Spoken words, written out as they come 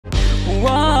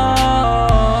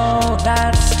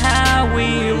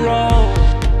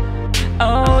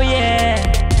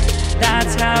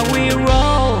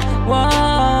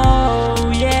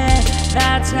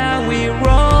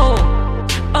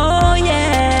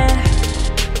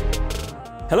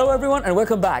Hello everyone and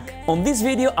welcome back. On this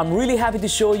video, I'm really happy to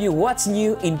show you what's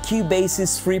new in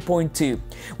Cubasis 3.2.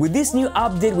 With this new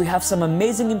update, we have some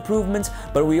amazing improvements,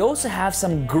 but we also have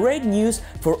some great news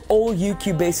for all you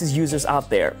Cubasis users out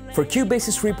there. For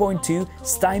Cubasis 3.2,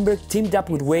 Steinberg teamed up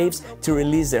with Waves to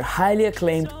release their highly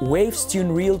acclaimed Waves Tune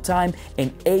Realtime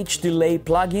and Age Delay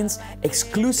plugins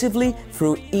exclusively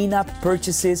through in-app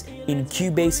purchases in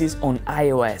Cubasis on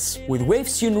iOS. With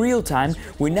Waves Tune Realtime,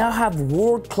 we now have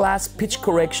world-class pitch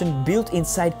correction built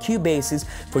inside Cubasis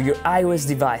for your iOS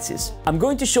devices. I'm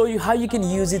going to show you how you can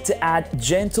use it to add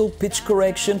gentle pitch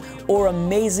correction or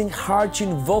amazing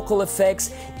hardtune vocal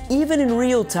effects even in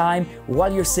real time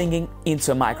while you're singing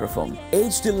into a microphone.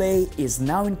 Age Delay is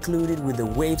now included with the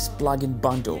Waves plugin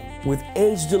bundle. With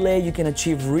Age Delay, you can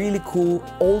achieve really cool,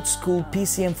 old-school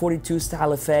PCM42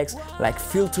 style effects like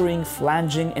filtering,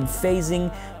 flanging, and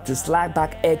phasing, to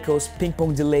slapback echoes,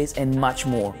 ping-pong delays, and much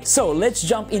more. So let's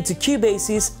jump into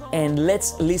Cubasis and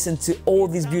let's listen to all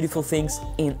these beautiful things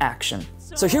in action.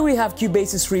 So here we have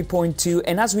Cubasis 3.2,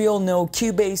 and as we all know,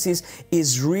 Cubasis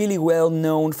is really well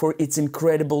known for its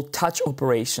incredible touch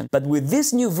operation. But with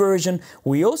this new version,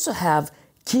 we also have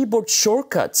keyboard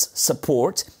shortcuts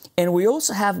support, and we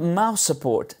also have mouse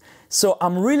support. So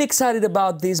I'm really excited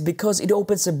about this because it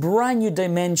opens a brand new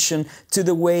dimension to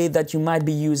the way that you might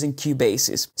be using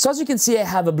Cubasis. So as you can see, I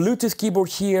have a Bluetooth keyboard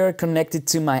here connected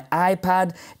to my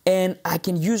iPad, and I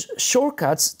can use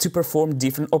shortcuts to perform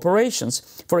different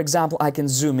operations. For example, I can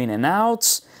zoom in and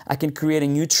out. I can create a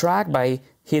new track by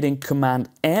hitting Command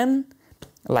N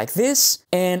like this,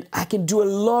 and I can do a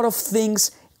lot of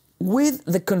things with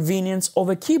the convenience of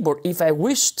a keyboard if I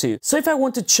wish to. So if I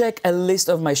want to check a list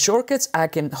of my shortcuts, I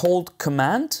can hold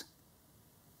Command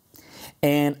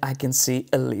and I can see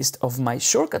a list of my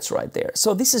shortcuts right there.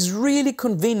 So this is really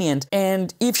convenient.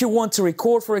 And if you want to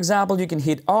record, for example, you can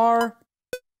hit R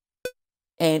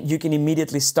and you can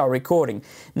immediately start recording.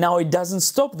 Now it doesn't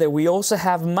stop there, we also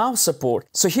have mouse support.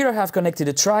 So here I have connected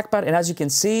a trackpad, and as you can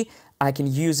see, I can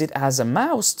use it as a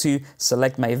mouse to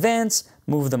select my events,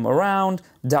 move them around,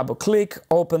 double click,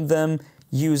 open them,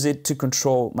 use it to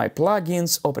control my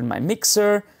plugins, open my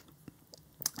mixer,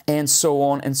 and so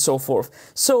on and so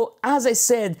forth. So as I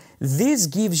said, this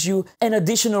gives you an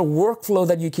additional workflow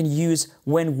that you can use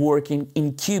when working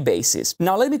in Cubasis.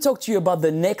 Now let me talk to you about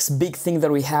the next big thing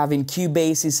that we have in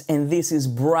Cubasis, and this is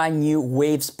brand new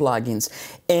Waves plugins.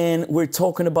 And we're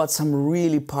talking about some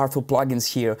really powerful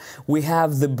plugins here. We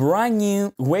have the brand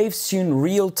new Waves Tune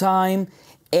Realtime,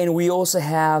 and we also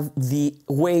have the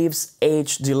Waves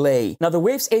Age Delay. Now the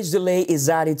Waves Age Delay is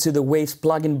added to the Waves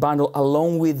plugin bundle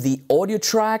along with the audio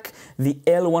track, the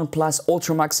L1 Plus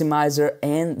Ultra Maximizer,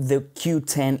 and the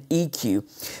Q10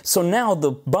 EQ. So now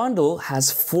the bundle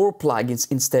has 4 plugins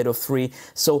instead of 3.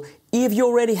 So if you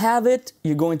already have it,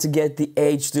 you're going to get the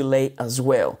Age Delay as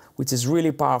well, which is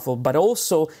really powerful, but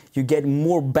also you get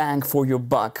more bang for your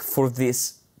buck for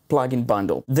this plugin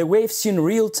bundle. The Waves Tune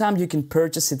Realtime, you can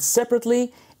purchase it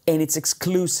separately, and it's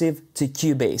exclusive to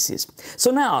Cubasis. So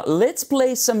now let's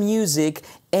play some music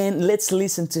and let's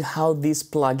listen to how these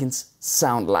plugins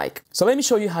sound like. So let me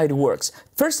show you how it works.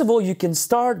 First of all, you can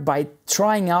start by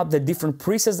trying out the different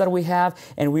presets that we have,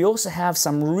 and we also have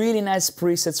some really nice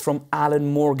presets from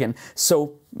Alan Morgan.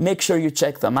 So make sure you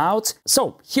check them out.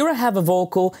 So here I have a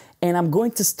vocal, and I'm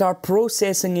going to start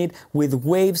processing it with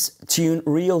Waves Tune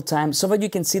Realtime so that you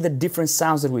can see the different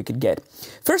sounds that we could get.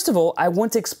 First of all, I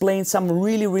want to explain some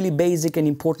really basic and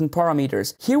important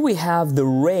parameters. Here we have the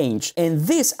range, and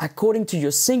this, according to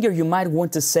your singer, you might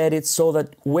want to set it so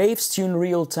that Waves Tune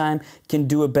Realtime can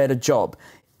do a better job.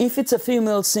 If it's a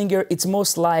female singer, it's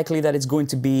most likely that it's going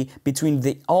to be between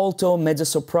the alto,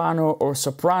 mezzo-soprano, or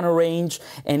soprano range,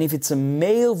 and if it's a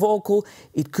male vocal,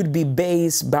 it could be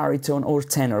bass, baritone, or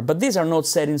tenor. But these are not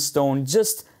set in stone,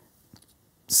 just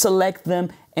select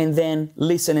them and then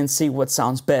listen and see what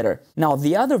sounds better. Now,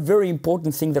 the other very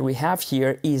important thing that we have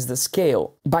here is the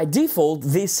scale. By default,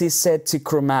 this is set to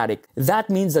chromatic. That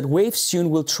means that Waves Tune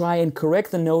will try and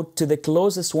correct the note to the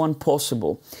closest one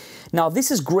possible. Now,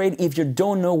 this is great if you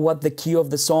don't know what the key of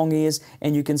the song is,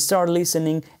 and you can start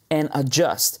listening and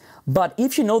adjust. But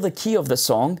if you know the key of the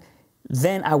song,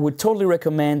 then I would totally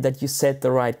recommend that you set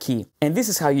the right key. And this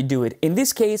is how you do it. In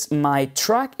this case, my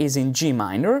track is in G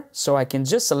minor, so I can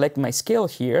just select my scale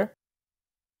here,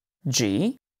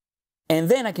 G, and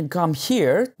then I can come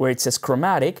here where it says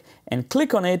chromatic and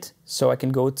click on it so I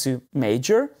can go to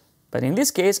major, but in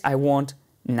this case I want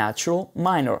natural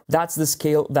minor. That's the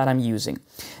scale that I'm using.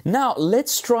 Now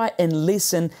let's try and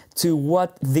listen to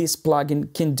what this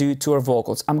plugin can do to our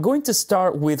vocals. I'm going to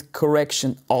start with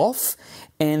correction off,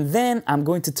 and then I'm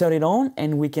going to turn it on,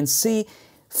 and we can see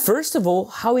First of all,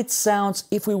 how it sounds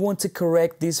if we want to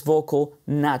correct this vocal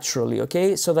naturally,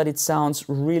 okay? So that it sounds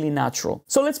really natural.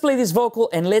 So let's play this vocal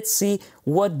and let's see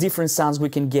what different sounds we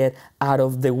can get out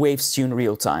of the Waves Tune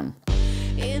Realtime.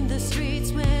 In the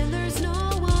streets when there's no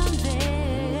one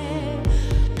there,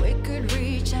 we could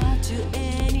reach out to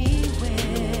anywhere,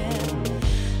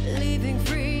 living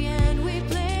free and we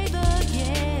play the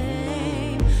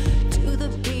game, to the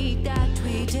beat that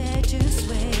we dare to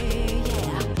sway,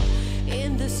 yeah,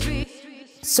 in the streets.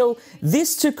 So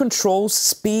these two controls,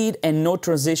 speed and note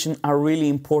transition, are really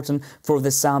important for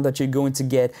the sound that you're going to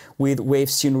get with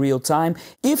Waves Tune Realtime.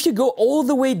 If you go all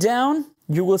the way down,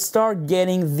 you will start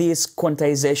getting these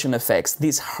quantization effects,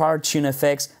 these hard tune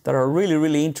effects that are really,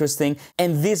 really interesting,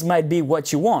 and this might be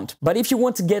what you want. But if you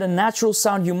want to get a natural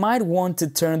sound, you might want to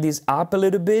turn these up a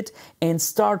little bit and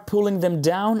start pulling them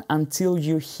down until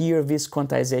you hear these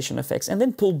quantization effects, and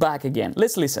then pull back again.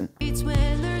 Let's listen. It's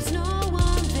when there's no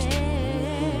one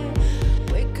there,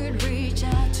 we could reach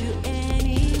out to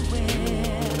anywhere,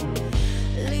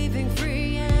 living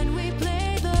free and we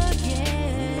play the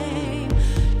game,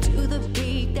 to the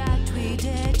beat that we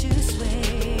dare to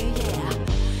sway,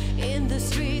 yeah, in the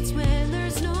streets when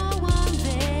there's no one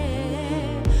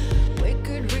there, we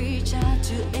could reach out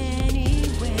to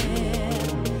anywhere.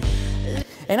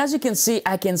 And as you can see,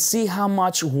 I can see how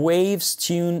much Waves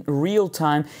Tune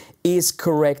Realtime is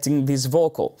correcting this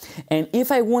vocal. And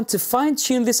if I want to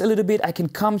fine-tune this a little bit, I can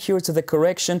come here to the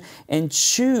correction and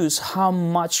choose how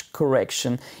much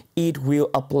correction it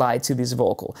will apply to this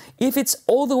vocal. If it's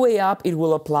all the way up, it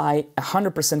will apply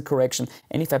 100% correction.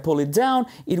 And if I pull it down,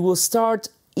 it will start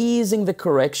easing the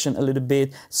correction a little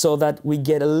bit so that we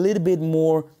get a little bit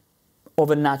more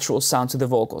of a natural sound to the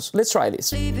vocals. Let's try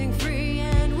this. Living free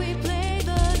and we play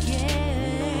the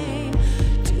game,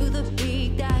 to the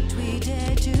beat that we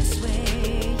dare to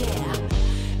sway, yeah,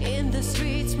 in the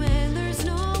streets when there's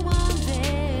no one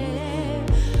there,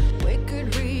 we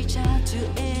could reach out to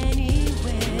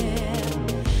anywhere.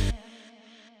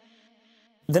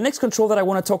 The next control that I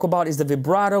want to talk about is the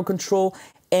vibrato control.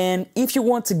 And if you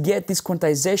want to get these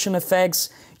quantization effects,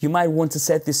 you might want to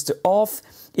set this to off.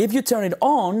 If you turn it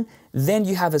on, then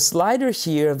you have a slider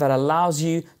here that allows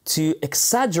you to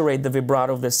exaggerate the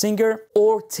vibrato of the singer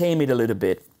or tame it a little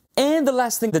bit. And the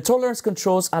last thing, the tolerance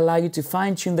controls allow you to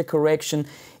fine-tune the correction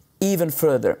even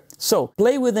further. So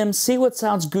play with them, see what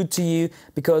sounds good to you,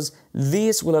 because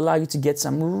this will allow you to get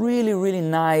some really, really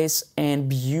nice and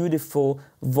beautiful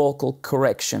vocal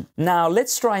correction. Now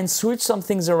let's try and switch some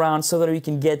things around so that we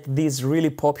can get these really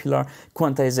popular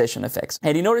quantization effects.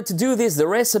 And in order to do this, the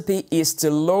recipe is to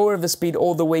lower the speed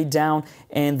all the way down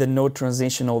and the note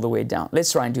transition all the way down.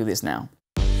 Let's try and do this now.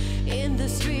 In the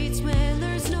streets when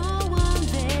there's no one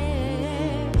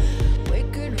there, we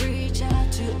could reach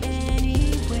out to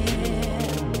anywhere,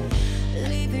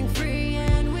 living free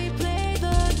and we play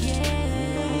the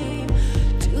game,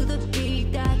 to the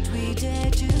beat that we dare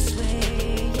to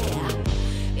sway,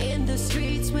 yeah, in the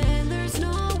streets when there's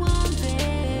no one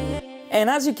there. And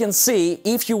as you can see,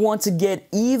 if you want to get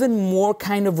even more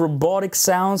kind of robotic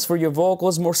sounds for your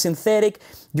vocals, more synthetic,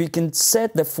 you can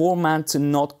set the format to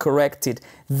not correct it.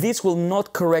 This will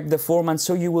not correct the format,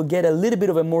 so you will get a little bit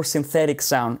of a more synthetic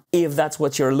sound if that's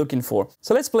what you're looking for.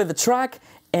 So let's play the track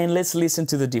and let's listen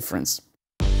to the difference.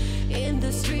 In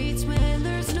the streets when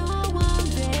there's no one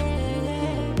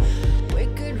there, we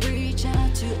could reach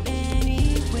out to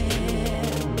anywhere,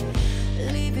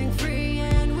 living free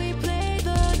and we play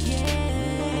the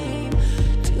game,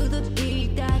 to the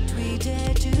beat that we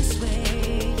dare to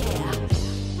sway, yeah.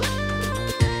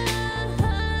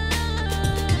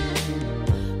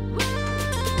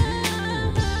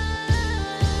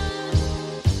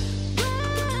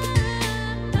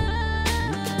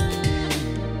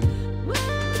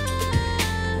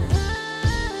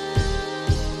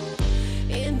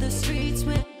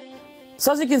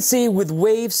 So as you can see, with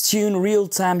Waves Tune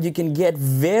Realtime, you can get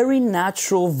very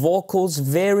natural vocals,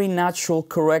 very natural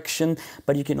correction,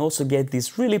 but you can also get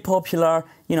these really popular,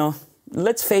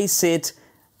 let's face it,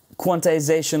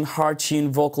 quantization, hard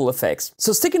tune vocal effects.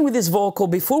 So sticking with this vocal,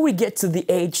 before we get to the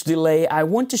H delay, I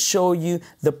want to show you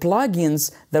the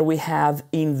plugins that we have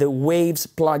in the Waves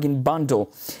plugin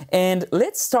bundle. And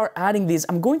let's start adding these.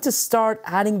 I'm going to start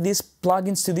adding these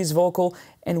plugins to this vocal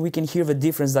and we can hear the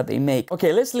difference that they make.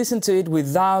 Okay, let's listen to it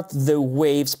without the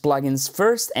Waves plugins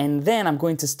first, and then I'm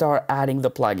going to start adding the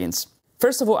plugins.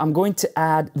 First of all, I'm going to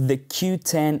add the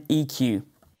Q10 EQ.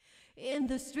 In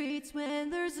the streets when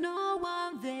there's no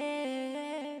one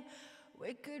there,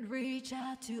 We could reach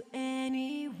out to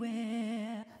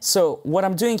anywhere. So what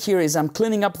I'm doing here is I'm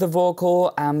cleaning up the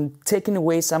vocal, I'm taking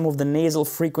away some of the nasal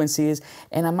frequencies,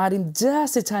 and I'm adding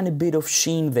just a tiny bit of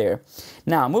sheen there.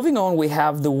 Now, moving on, we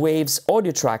have the Waves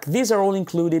audio track. These are all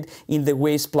included in the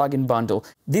Waves plugin bundle.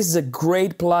 This is a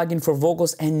great plugin for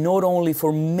vocals, and not only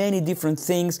for many different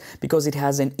things, because it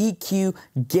has an EQ,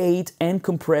 gate, and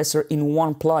compressor in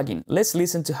one plugin. Let's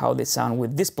listen to how they sound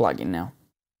with this plugin now.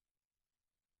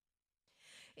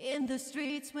 In the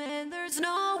streets when there's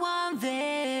no one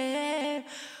there,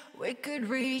 we could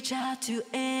reach out to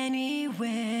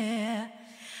anywhere.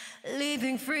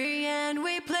 Living free and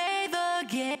we play the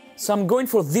game. So I'm going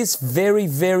for this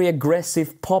very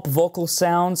aggressive pop vocal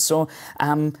sound, so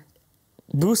I'm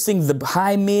boosting the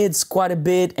high mids quite a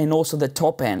bit and also the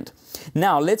top end.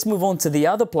 Now let's move on to the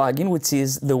other plugin, which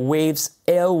is the Waves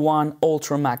L1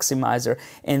 Ultra Maximizer,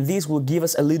 and this will give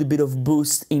us a little bit of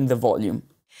boost in the volume.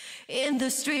 In the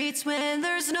streets when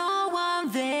there's no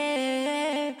one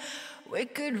there, we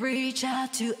could reach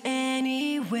out to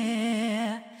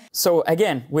anywhere. So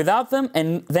again, without them,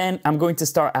 and then I'm going to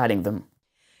start adding them.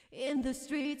 In the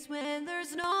streets when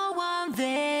there's no one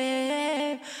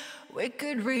there, we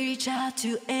could reach out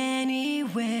to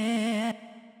anywhere.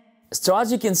 So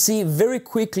as you can see, very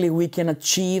quickly we can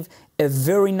achieve a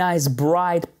very nice,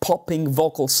 bright, popping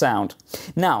vocal sound.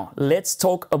 Now, let's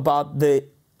talk about the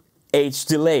H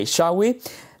delay, shall we?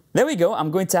 There we go.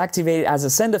 I'm going to activate it as a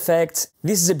send effect.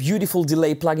 This is a beautiful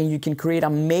delay plugin. You can create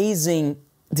amazing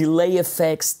delay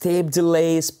effects, tape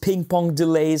delays, ping pong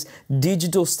delays,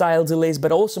 digital style delays,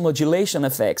 but also modulation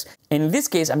effects. And in this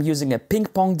case, I'm using a ping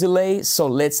pong delay, so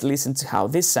let's listen to how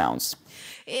this sounds.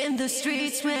 In the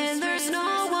streets when there's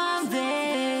no one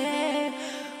there,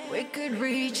 we could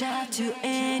reach out to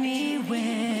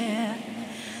anywhere.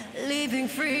 Living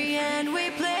free and we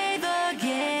play the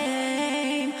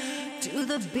game to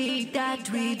the beat that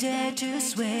we dare to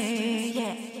sway.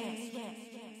 Yeah.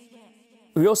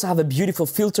 We also have a beautiful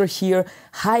filter here,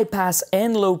 high pass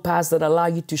and low pass, that allow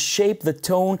you to shape the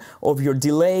tone of your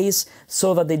delays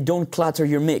so that they don't clutter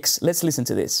your mix. Let's listen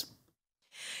to this.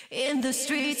 In the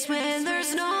streets when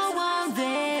there's no one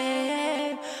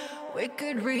there, we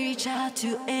could reach out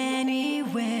to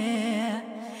anywhere.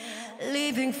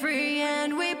 Living free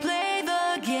and we play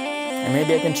the game. And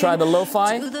maybe I can try the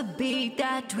lo-fi. To the beat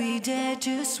that we dare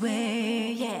to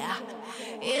sway. Yeah.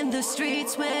 In the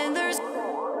streets when there's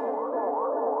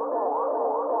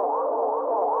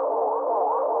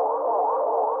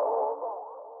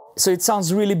So it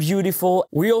sounds really beautiful.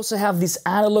 We also have this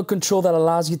analog control that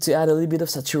allows you to add a little bit of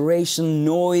saturation,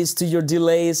 noise to your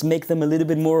delays, make them a little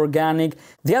bit more organic.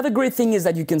 The other great thing is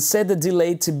that you can set the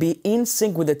delay to be in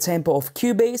sync with the tempo of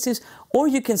Cubasis, or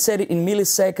you can set it in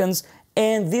milliseconds,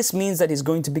 and this means that it's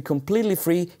going to be completely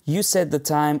free. You set the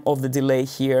time of the delay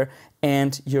here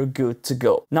and you're good to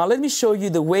go. Now let me show you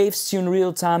the Waves Tune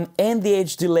Realtime and the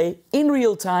H delay in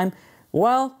real time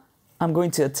while I'm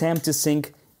going to attempt to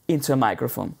sync into a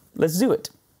microphone. Let's do it.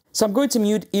 So I'm going to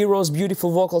mute Eero's beautiful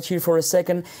vocal here for a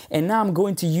second, and now I'm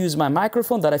going to use my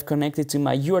microphone that I've connected to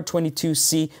my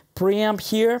UR22C preamp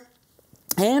here,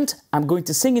 and I'm going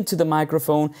to sing into the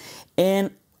microphone,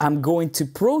 and I'm going to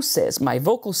process my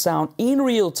vocal sound in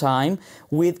real time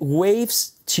with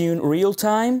Waves Tune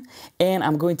Realtime, and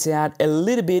I'm going to add a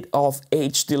little bit of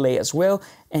H delay as well,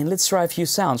 and let's try a few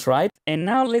sounds, right? And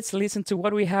now let's listen to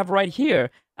what we have right here.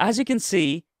 As you can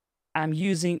see, I'm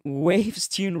using Waves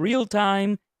Tune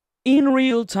Realtime in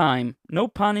real time, no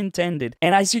pun intended.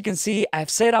 And as you can see, I've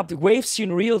set up the Waves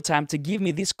Tune Realtime to give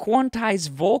me this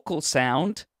quantized vocal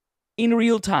sound in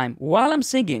real time while I'm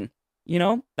singing. You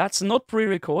know, that's not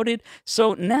pre-recorded.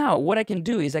 So now what I can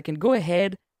do is I can go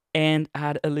ahead and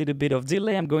add a little bit of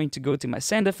delay. I'm going to go to my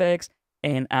sound effects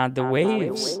and add the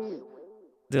waves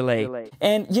delay.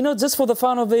 And you know, just for the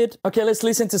fun of it, okay, let's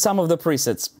listen to some of the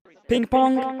presets. Ping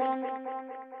pong.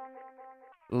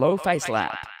 Lo-fi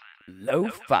slap,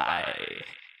 lo-fi,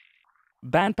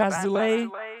 bandpass delay,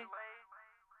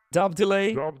 dub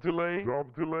delay,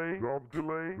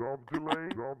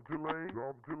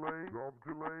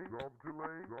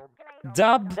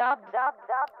 dub.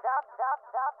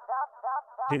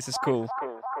 This is cool.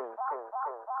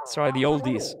 Let's try the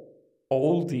oldies.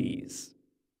 Oldies.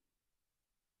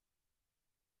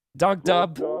 Dog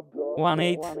dub,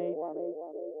 1/8.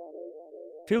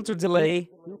 Filter delay.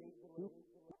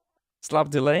 Slap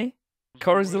delay,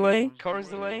 chorus delay, chorus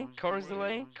delay, chorus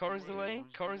delay, chorus delay,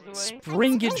 chorus delay.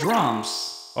 Springy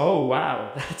drums. Oh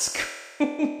wow, that's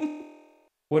cool.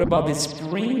 What about the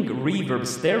spring reverb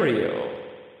stereo?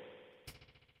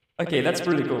 Okay, that's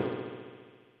pretty cool.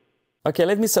 Okay,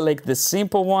 let me select the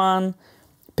simple one.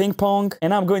 ping pong,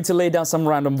 and I'm going to lay down some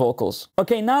random vocals.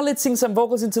 Okay, now let's sing some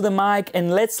vocals into the mic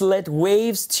and let's let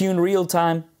Waves Tune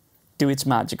Realtime do its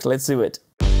magic. Let's do it.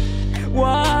 Whoa,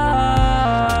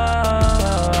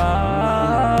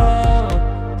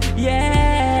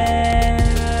 yeah,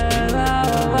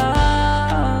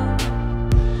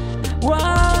 whoa,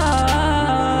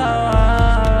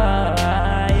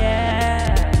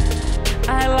 yeah.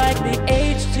 I like the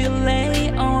H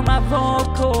delay on my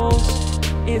vocals.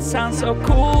 It sounds so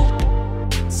cool,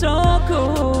 so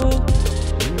cool.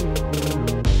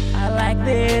 I like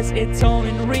this, it's all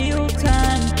in real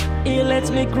time. It lets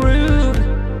me groove,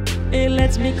 it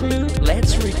lets me clue.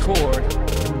 Let's record.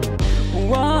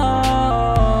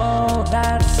 Whoa,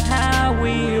 that's how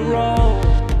we roll.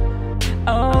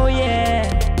 Oh yeah,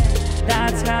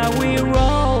 that's how we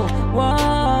roll.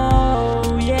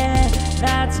 Whoa, yeah,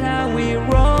 that's how we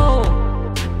roll.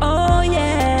 Oh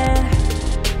yeah.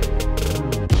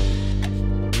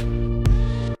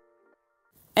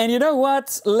 And you know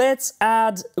what? Let's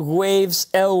add Waves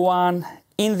L1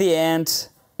 in the end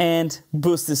and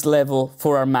boost this level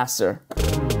for our master.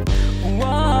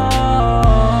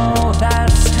 Whoa,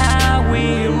 that's how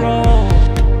we roll.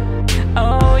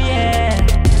 Oh yeah,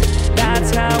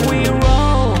 that's how we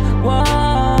roll.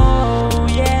 Whoa,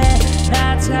 yeah,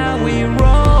 that's how we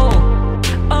roll.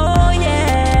 Oh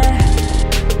yeah.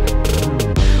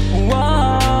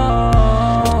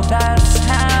 Whoa, that's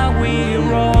how we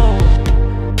roll.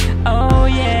 Oh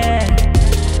yeah,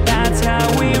 that's how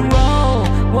we roll.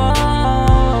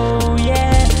 Whoa,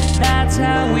 yeah, that's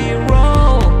how we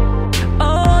roll.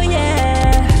 Oh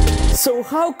yeah. So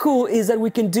how cool is that we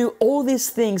can do all these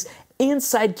things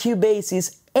inside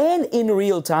Cubasis and in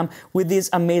real time with these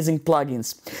amazing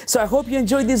plugins. So I hope you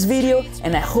enjoyed this video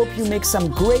and I hope you make some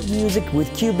great music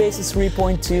with Cubasis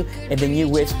 3.2 and the new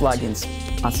Waves plugins.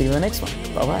 I'll see you in the next one.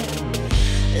 Bye bye.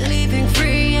 Living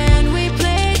free and